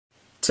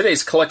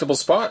today's collectible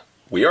spot,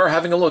 we are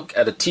having a look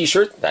at a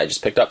t-shirt that I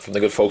just picked up from the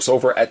good folks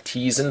over at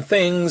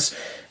TeesNThings.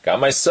 Got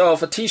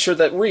myself a t-shirt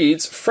that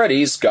reads,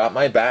 Freddy's Got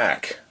My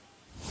Back.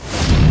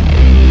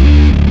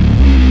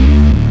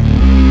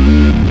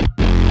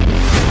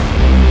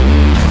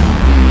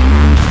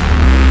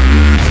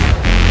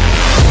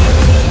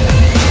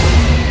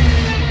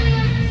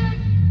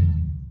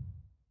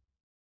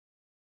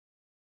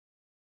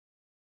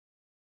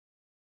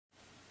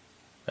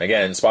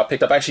 Again, Spot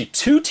picked up actually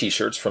two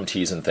t-shirts from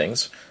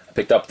TeesNThings. I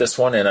picked up this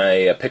one, and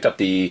I picked up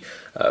the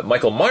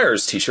Michael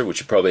Myers t-shirt,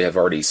 which you probably have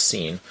already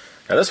seen.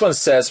 Now this one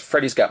says,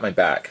 Freddy's Got My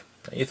Back.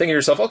 And you think to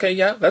yourself, okay,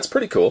 yeah, that's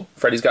pretty cool.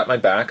 Freddy's Got My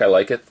Back, I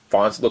like it.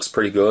 Font looks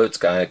pretty good. It's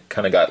kind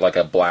of got like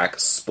a black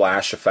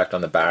splash effect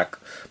on the back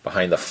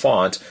behind the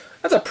font.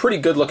 That's a pretty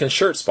good looking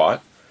shirt,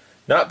 Spot.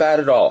 Not bad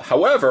at all.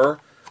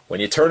 However, when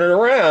you turn it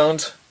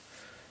around,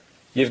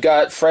 you've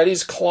got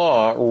Freddy's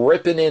claw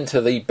ripping into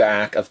the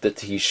back of the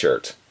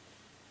t-shirt.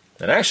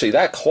 And actually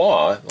that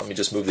claw, let me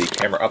just move the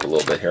camera up a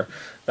little bit here,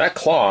 that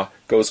claw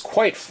goes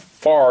quite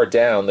far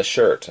down the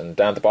shirt, and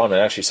down at the bottom it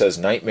actually says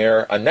A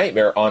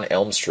Nightmare on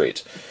Elm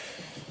Street.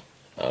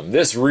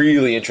 This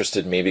really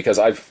interested me because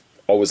I've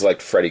always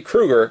liked Freddy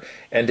Krueger,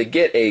 and to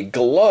get a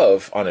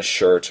glove on a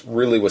shirt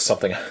really was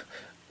something.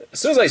 As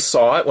soon as I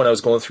saw it when I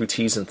was going through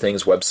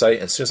TeesNThings website,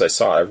 and as soon as I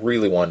saw it, I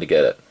really wanted to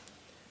get it.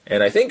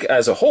 And I think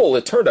as a whole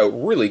it turned out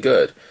really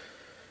good.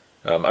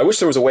 I wish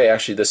there was a way,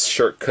 actually, this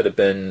shirt could have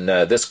been,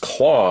 this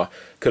claw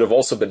could have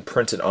also been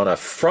printed on a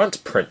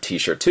front print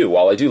t-shirt too.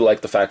 While I do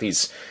like the fact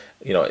he's,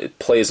 it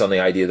plays on the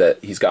idea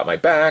that he's got my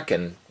back,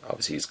 and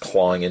obviously he's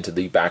clawing into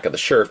the back of the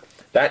shirt.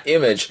 That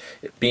image,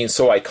 being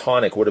so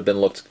iconic, would have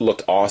been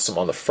looked awesome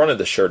on the front of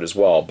the shirt as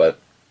well, but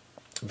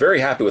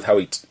very happy with how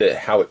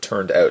it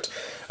turned out.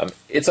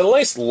 It's a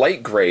nice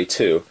light gray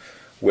too,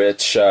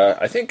 which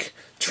I think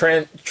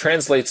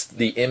translates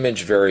the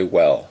image very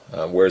well.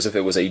 Whereas if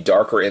it was a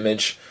darker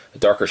image, a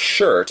darker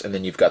shirt, and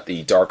then you've got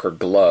the darker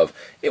glove,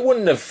 it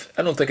wouldn't have,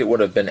 I don't think it would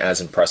have been as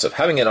impressive.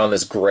 Having it on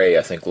this gray,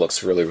 I think,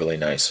 looks really, really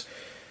nice.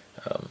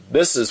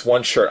 This is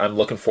one shirt I'm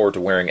looking forward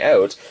to wearing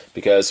out,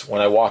 because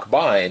when I walk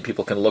by and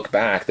people can look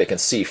back, they can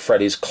see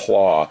Freddy's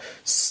claw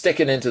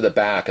sticking into the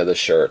back of the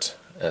shirt.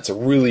 And it's a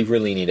really,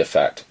 really neat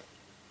effect.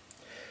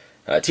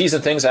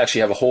 TeesNThings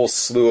actually have a whole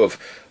slew of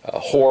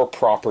horror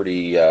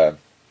property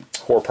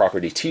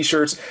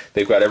t-shirts.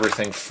 They've got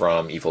everything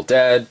from Evil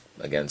Dead,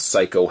 again,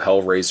 Psycho,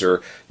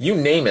 Hellraiser, you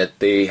name it,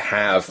 they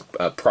have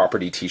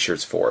property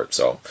t-shirts for it.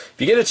 So if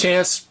you get a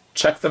chance,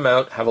 check them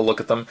out, have a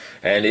look at them,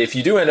 and if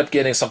you do end up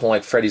getting something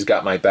like Freddy's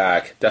Got My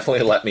Back,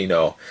 definitely let me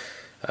know.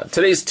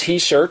 Today's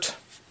t-shirt,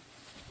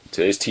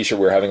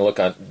 we're having a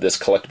look on this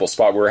collectible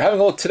spot. We're having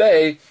a look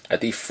today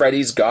at the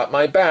Freddy's Got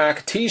My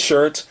Back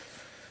t-shirt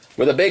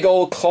with a big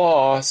old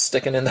claw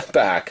sticking in the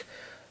back.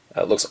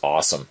 That looks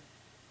awesome.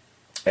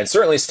 And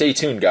certainly stay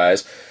tuned,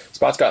 guys.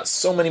 Spot's got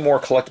so many more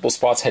collectible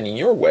spots heading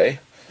your way.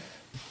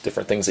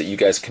 Different things that you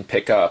guys can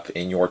pick up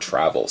in your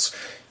travels.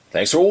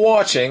 Thanks for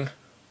watching.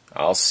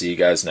 I'll see you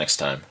guys next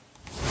time.